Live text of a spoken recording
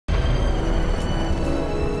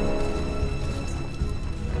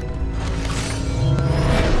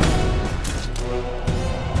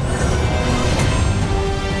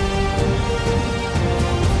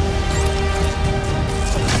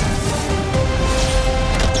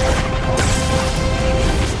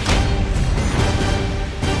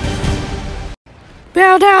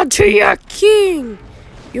Bow down to your king,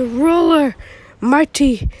 your ruler,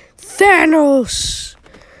 mighty Thanos.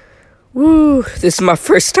 Woo, this is my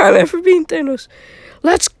first time ever being Thanos.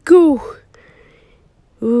 Let's go.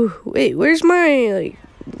 Ooh, wait, where's my,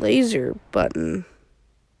 laser button?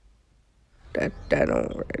 That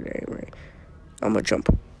don't work, right? I'm gonna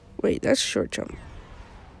jump. Wait, that's a short jump.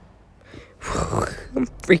 I'm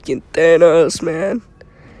freaking Thanos, man.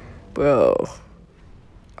 Bro,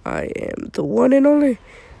 I am the one and only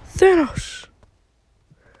Thanos.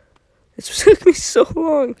 It took me so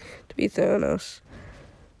long to be Thanos.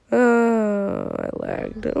 Oh, I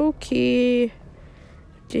lagged. Okay.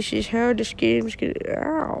 This is how this game's gonna...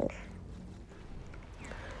 Ow.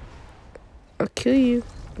 I'll kill you.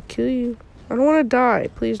 I'll kill you. I don't want to die.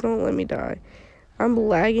 Please don't let me die. I'm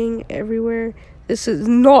lagging everywhere. This is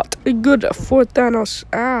not good for Thanos.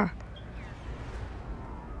 Ah.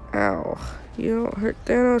 Ow. You don't hurt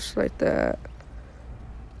Thanos like that.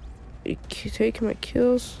 You keep taking my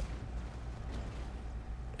kills.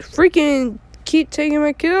 Freaking keep taking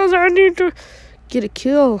my kills. I need to get a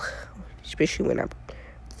kill. Especially when I'm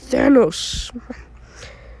Thanos.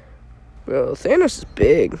 Bro, Thanos is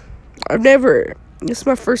big. This is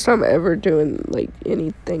my first time ever doing,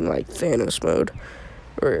 anything like Thanos mode.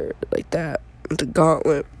 Or like that. The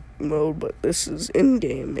gauntlet mode. But this is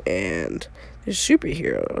in-game. And there's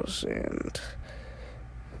superheroes. And...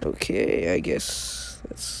 okay, I guess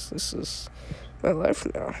this is my life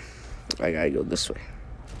now. I gotta go this way.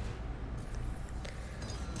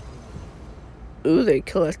 Ooh, they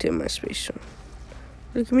collected my space shuttle.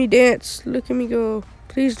 Look at me dance. Look at me go.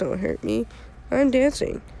 Please don't hurt me. I'm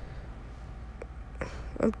dancing.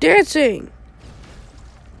 I'm dancing.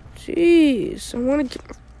 Jeez, I want to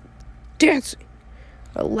get dancing.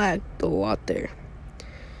 I lagged a lot there.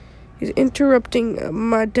 He's interrupting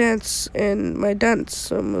my dance and my dance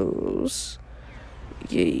moves.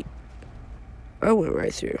 Yay. I went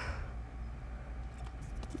right through.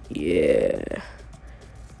 Yeah.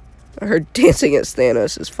 I heard dancing as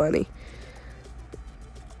Thanos is funny.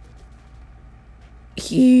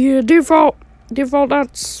 Yeah, default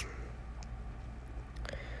dance.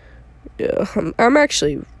 Yeah, I'm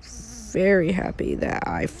actually very happy that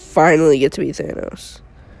I finally get to be Thanos.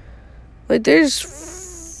 There's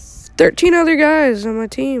 13 other guys on my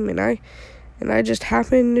team, and I just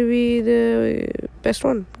happen to be the best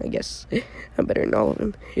one, I guess. I'm better than all of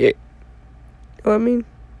them. Yeah. You know what I mean?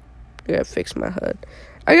 I gotta fix my HUD.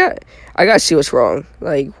 I gotta see what's wrong.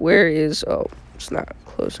 Where is... oh, it's not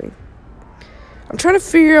closing. I'm trying to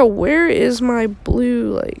figure out where is my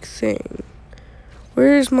blue, thing.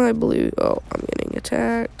 Where is my blue... oh, I'm getting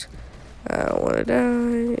attacked. I don't want to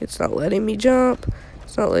die. It's not letting me jump.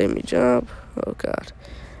 It's not letting me jump. Oh, God.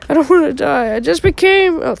 I don't want to die. I just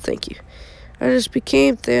became... oh, thank you. I just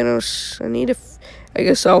became Thanos. I need to... I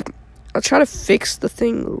guess I'll try to fix the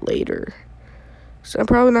thing later. So I'm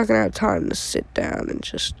probably not going to have time to sit down and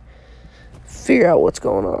just figure out what's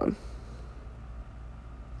going on.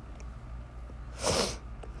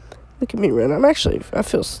 Look at me run. I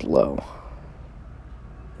feel slow.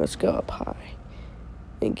 Let's go up high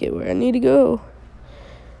and get where I need to go.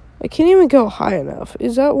 I can't even go high enough.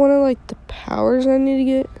 Is that one of, the powers I need to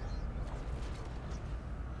get?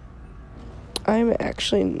 I'm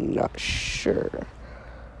actually not sure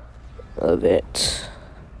of it.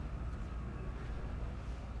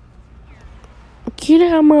 Get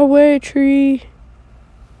out of my way, tree.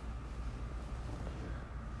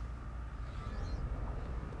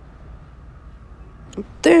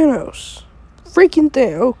 Thanos. Freaking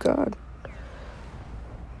Thanos. Oh, God.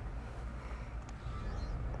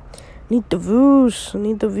 Need the views. I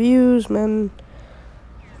need the views, man.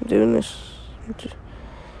 I'm doing this.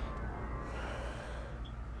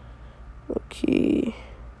 Okay.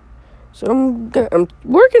 So I'm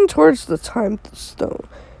working towards the time stone.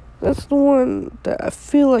 That's the one that I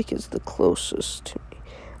feel like is the closest to me.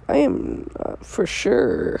 I am not for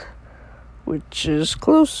sure which is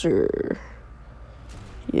closer.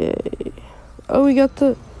 Yay. Oh, we got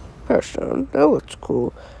the power stone. That looks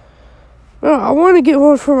cool. No, I want to get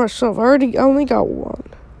one for myself. I only got one.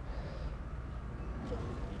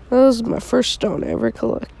 That was my first stone I ever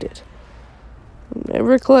collected. I've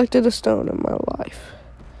never collected a stone in my life.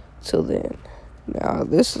 Till then. Now,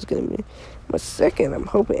 this is going to be my second. I'm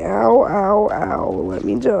hoping. Ow, ow, ow. Let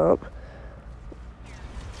me jump.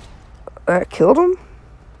 That killed him?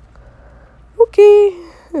 Okay.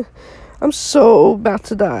 I'm so about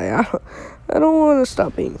to die. I don't want to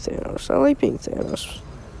stop being Thanos. I like being Thanos.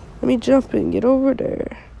 Let me jump and get over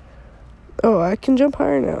there. Oh, I can jump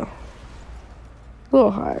higher now. A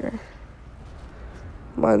little higher.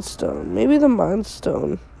 Mind stone. Maybe the mind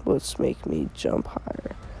stone What's make me jump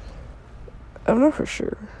higher? I'm not for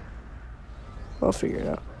sure. I'll figure it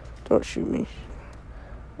out. Don't shoot me.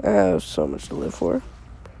 I have so much to live for.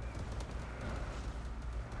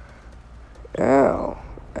 Ow.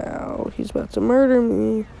 Ow. He's about to murder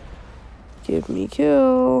me. Give me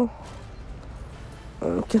kill.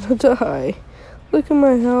 I'm gonna die. Look at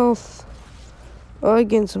my health. Oh, I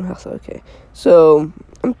gained some health. Okay. So,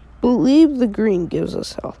 I believe the green gives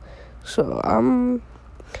us health. So, I'm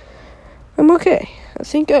okay. I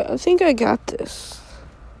think I got this.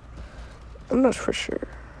 I'm not for sure.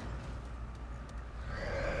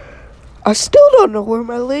 I still don't know where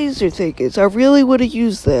my laser thing is. I really would have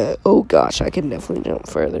used that. Oh gosh, I can definitely jump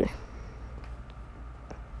further.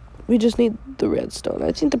 We just need the redstone.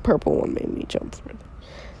 I think the purple one made me jump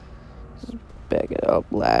further. Back it up.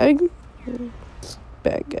 Lag.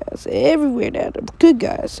 Bad guys everywhere down there. Good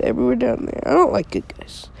guys everywhere down there. I don't like good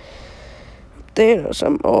guys. Thanos.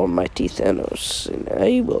 I'm almighty Thanos. And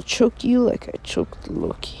I will choke you like I choked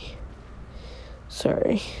Loki.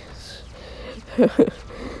 Sorry. I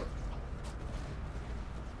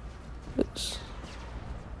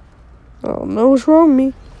don't know what's wrong with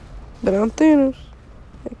me, but I'm Thanos.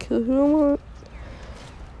 I kill who I want,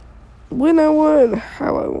 when I want,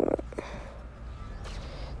 how I want.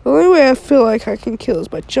 The only way I feel like I can kill is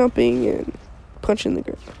by jumping and punching the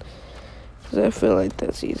ground. Because I feel like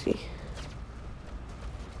that's easy.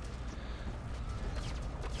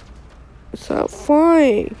 Stop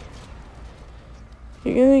flying.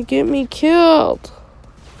 You're gonna get me killed.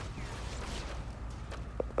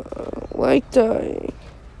 Like dying.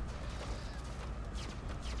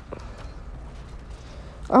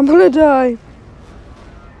 I'm gonna die.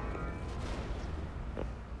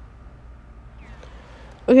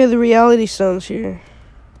 Okay, the reality stone's here.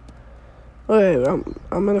 Okay,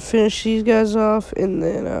 I'm gonna finish these guys off and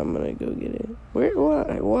then I'm gonna go get it.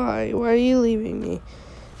 Why are you leaving me?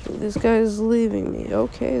 This guy's leaving me.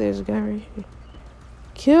 Okay, there's a guy right here.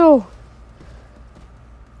 Kill.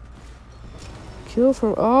 Kill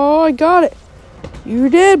from... Oh, I got it. You're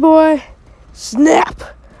dead, boy. Snap.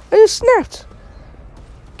 I just snapped.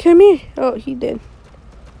 Come here. Oh, he did.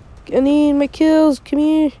 I need my kills. Come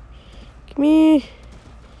here. Come here.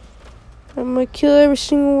 I'm gonna kill every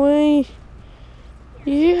single way.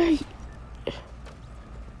 Yeah.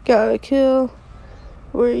 Got a kill.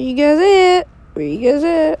 Where you guys at? Where you guys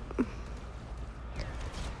at?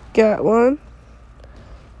 Got one.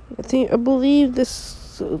 I believe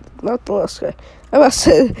this, not the last guy. I'm about to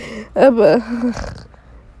say, what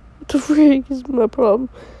the freak is my problem?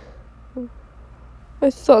 I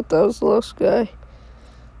thought that was the last guy.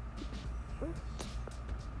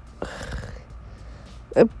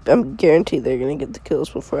 I'm guaranteed they're gonna get the kills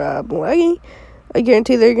before I'm lagging. I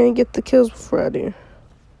guarantee they're gonna get the kills before I do.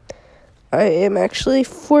 I am actually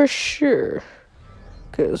for sure.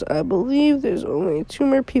 Because I believe there's only 2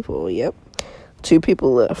 more people. Yep. 2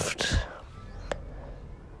 people left.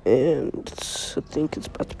 And I think it's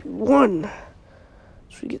about to be 1.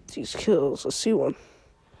 So we get these kills. Let's see one.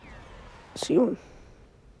 Let's see one.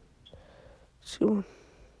 Let's see one.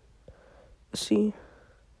 Let's see.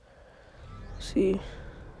 Let's see.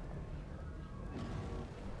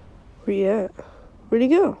 Where you at? Where'd he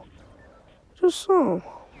go? Just saw him.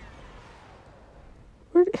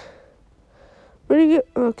 Where'd he go?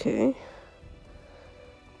 Okay.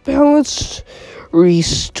 Balance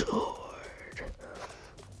restored.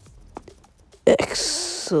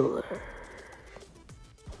 Excellent.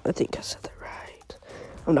 I think I said that right.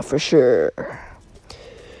 I'm not for sure.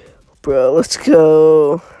 Bro, let's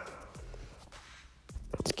go.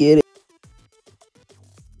 Let's get it.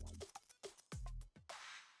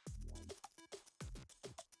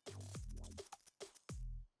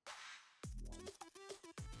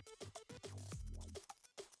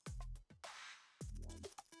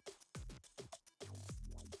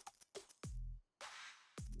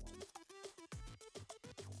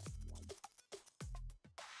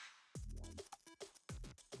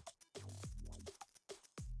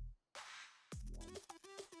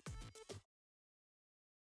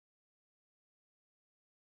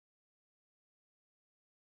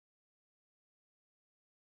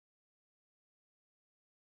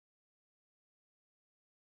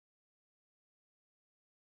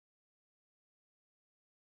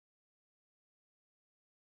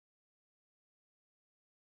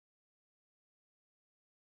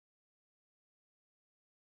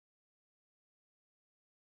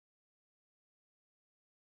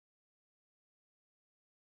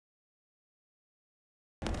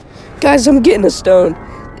 Guys, I'm getting a stone.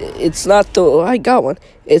 It's not the... I got one.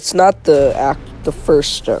 It's not the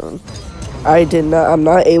first stone. I'm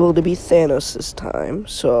not able to be Thanos this time,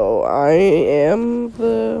 so I am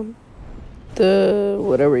the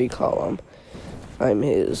whatever you call them. I'm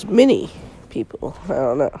his mini people. I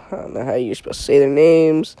don't know how you're supposed to say their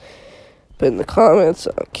names. Put in the comments.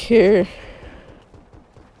 I don't care.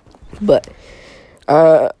 But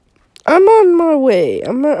I'm on my way.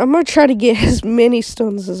 I'm gonna try to get as many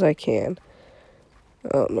stones as I can. I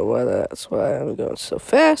don't know that's why I'm going so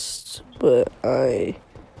fast, but I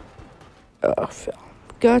fell.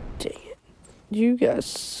 God dang it. You guys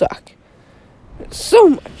suck. So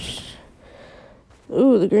much.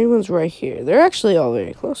 Ooh, the green one's right here. They're actually all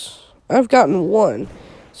very close. I've gotten one.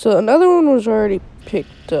 So another one was already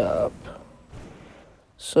picked up.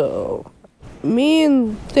 So me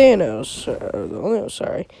and Thanos are the only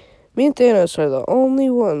Me and Thanos are the only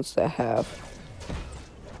ones that have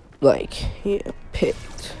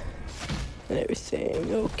picked and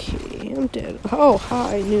everything. Okay, I'm dead. Oh,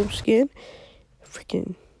 hi, noob skin.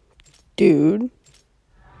 Freaking dude.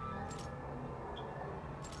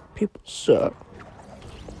 People suck.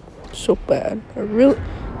 So bad.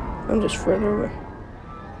 I'm just further away.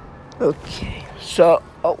 Okay, so,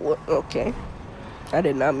 okay. I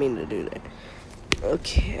did not mean to do that.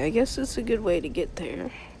 Okay, I guess it's a good way to get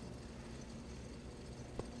there.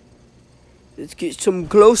 Let's get some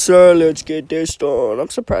closer. Let's get this done. I'm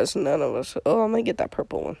surprised none of us. Oh, I'm gonna get that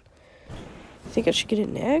purple one. I think I should get it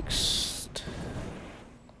next.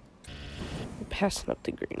 I'm passing up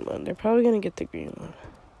the green one. They're probably gonna get the green one.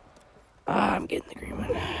 Ah, I'm getting the green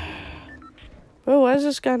one. Bro, why is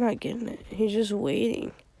this guy not getting it? He's just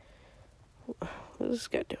waiting. What is this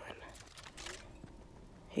guy doing?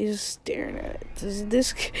 He's just staring at it.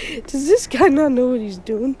 Does this guy not know what he's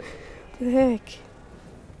doing? What the heck?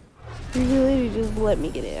 You really just let me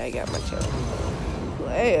get it. I got my chance.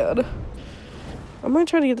 Glad. I'm gonna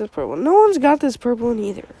try to get this purple one. No one's got this purple one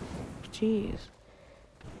either. Jeez.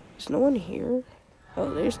 Is no one here? Oh,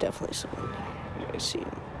 there's definitely someone here. I see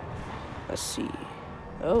him. I see.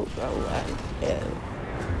 Oh, yeah.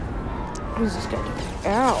 What is this guy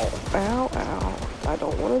doing? Ow. Ow, ow. I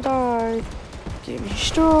don't want to die. Give me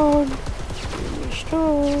stone. Give me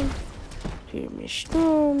stone. Give me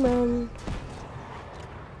stone, man.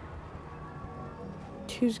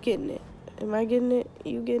 Who's getting it? Am I getting it?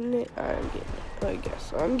 You getting it? I'm getting it. I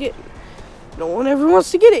guess I'm getting it. No one ever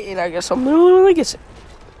wants to get it, and I guess I'm the only one that gets it.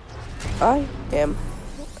 I am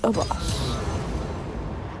a boss.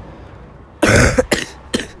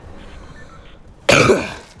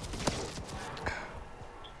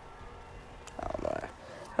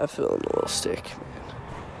 I'm feeling a little sick, man.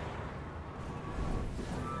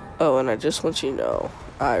 Oh, and I just want you to know,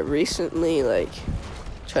 I recently,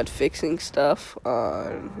 tried fixing stuff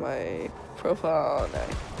on my profile, and I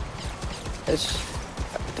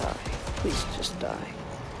die. Please just die.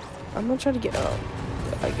 I'm gonna try to get up.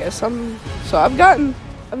 I guess I've gotten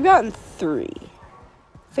 3.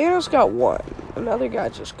 Thanos got 1. Another guy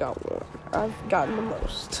just got 1. I've gotten the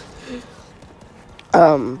most.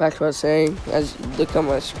 Back to what I was saying, as you look on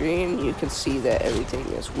my screen, you can see that everything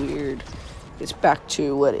is weird. It's back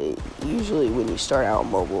to what it usually, when you start out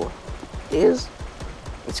mobile, is.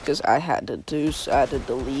 It's because I had to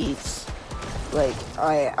delete,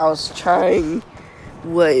 I was trying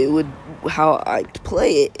how I'd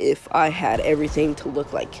play it if I had everything to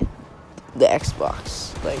look like the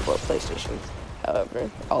Xbox, PlayStation. However,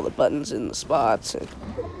 all the buttons in the spots, and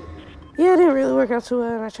yeah, it didn't really work out too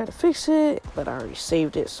well, and I tried to fix it, but I already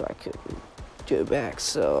saved it, so I couldn't do it back,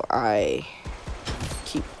 so I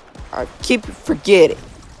keep forgetting.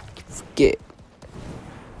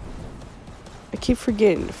 I keep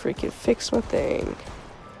forgetting to freaking fix my thing,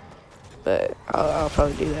 but I'll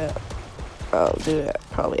probably do that. I'll do that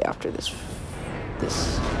probably after this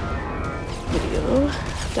video.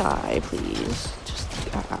 Die, please.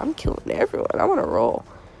 I'm killing everyone. I want to roll.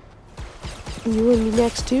 You want to be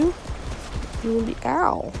next too? You want to be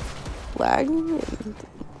lagging?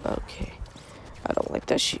 Okay. I don't like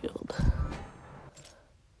that shield.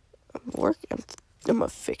 I'm gonna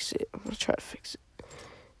fix it. I'm gonna try to fix it.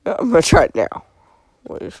 No, I'm gonna try it now.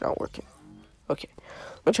 Well, it's not working. Okay.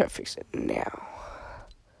 I'm gonna try to fix it now.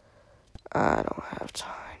 I don't have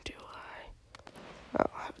time, do I? I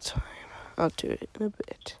don't have time. I'll do it in a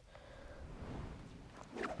bit.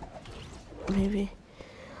 Maybe.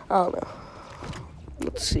 I don't know.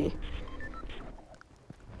 Let's see.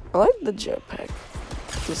 I like the jetpack.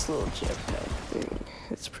 This little jetpack thing.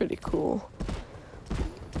 It's pretty cool.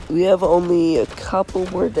 We have only a couple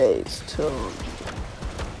more days till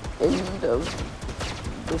end of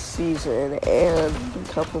this season and a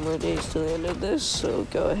couple more days to the end of this, so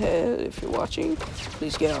go ahead, if you're watching,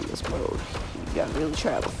 please get on this mode. You gotta really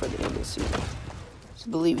travel for the end of the season. So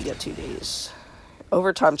I believe you got 2 days.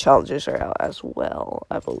 Overtime challenges are out as well,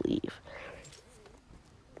 I believe.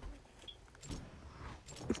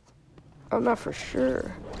 I'm not for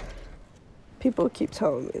sure. People keep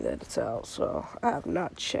telling me that it's out, so I have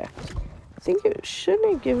not checked. I think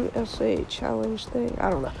shouldn't it give us a challenge thing? I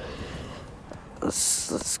don't know.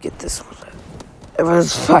 Let's get this one.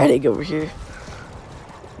 Everyone's fighting over here.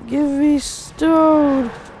 Give me stone.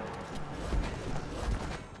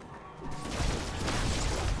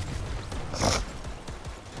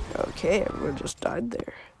 Okay, everyone just died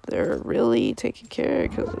there. They're really taking care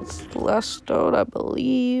because it's less stone, I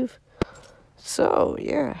believe. So,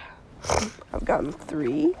 yeah. I've gotten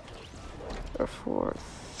 3 or 4.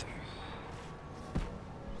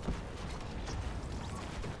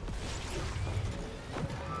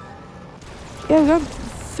 Yeah, I've got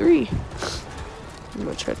 3. I'm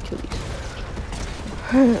gonna try to kill these.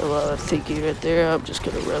 Well, I'm thinking right there, I'm just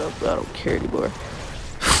gonna run up. I don't care anymore.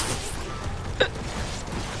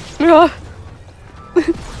 Even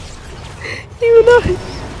though I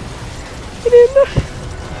didn't know.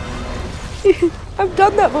 I've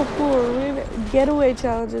done that before. Getaway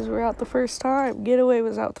challenges were out the first time. Getaway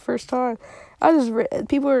was out the first time.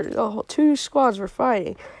 People 2 squads were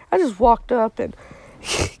fighting. I just walked up and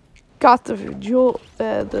got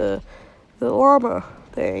the llama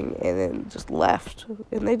thing and then just left.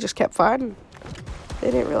 And they just kept fighting.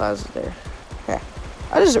 They didn't realize it there. Yeah.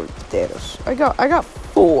 I deserve Thanos. I got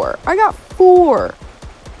 4. I got 4.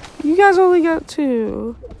 You guys only got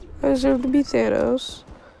 2. I deserve to be Thanos.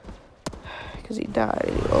 Because he died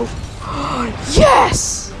anyway. Oh.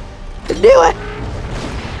 Yes! I knew it!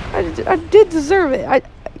 I did deserve it.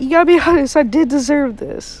 You gotta be honest, I did deserve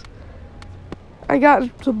this. I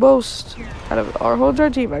got the most out of our whole entire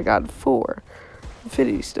team. I got 4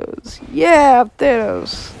 Infinity Stones. Yeah,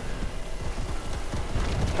 Thanos.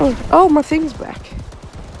 Oh, my thing's back.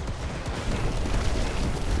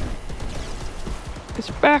 It's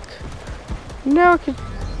back. Now I can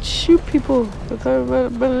shoot people with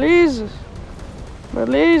my lasers. My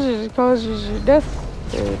lasers causes your death.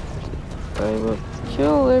 And I will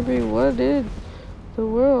kill everyone in the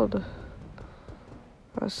world.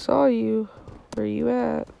 I saw you. Where you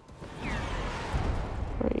at?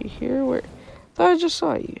 Are you here? Where? I thought I just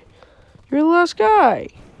saw you. You're the last guy.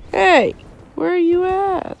 Hey, where are you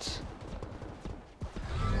at?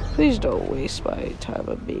 Please don't waste my time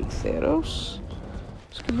of being Thanos.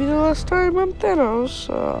 This could be the last time I'm Thanos.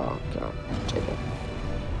 Oh, God. Take it.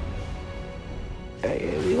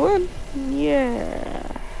 Everyone?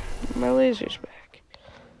 Yeah. My laser's back.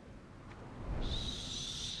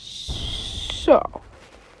 So.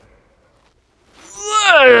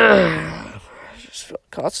 I just felt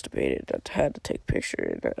constipated. I had to take a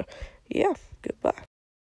picture. And, yeah, goodbye.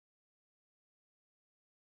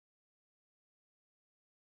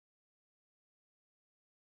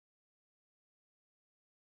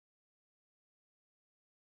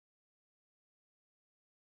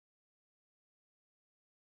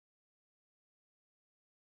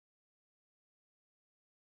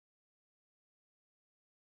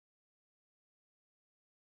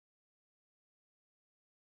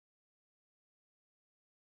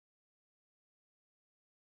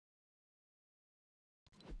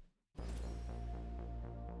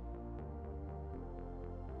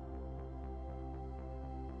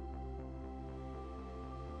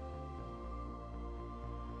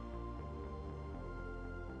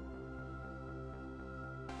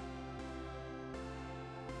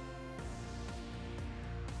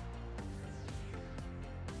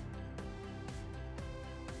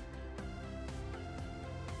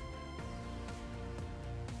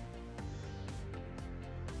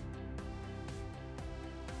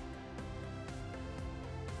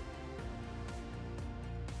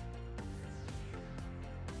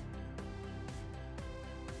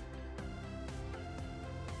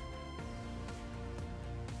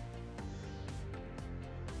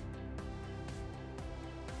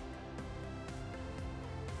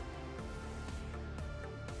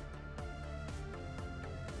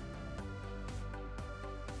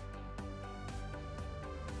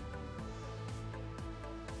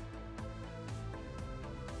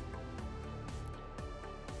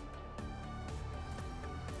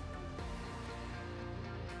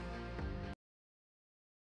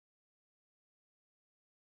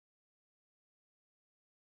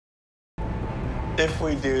 If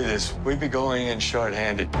we do this, we'd be going in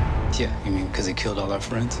short-handed. Yeah, you mean because he killed all our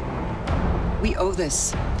friends? We owe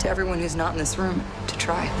this to everyone who's not in this room to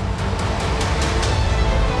try.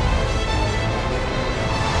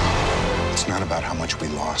 It's not about how much we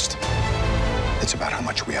lost. It's about how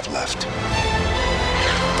much we have left.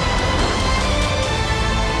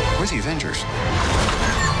 We're the Avengers.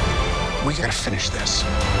 We gotta finish this.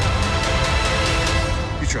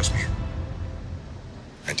 You trust me?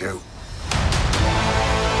 I do.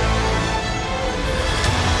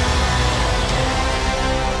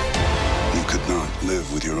 You could not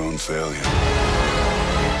live with your own failure.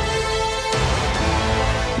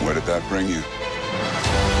 Where did that bring you?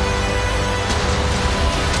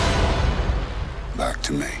 Back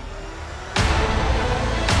to me.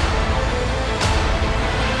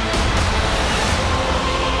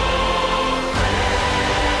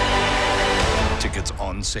 Tickets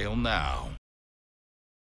on sale now.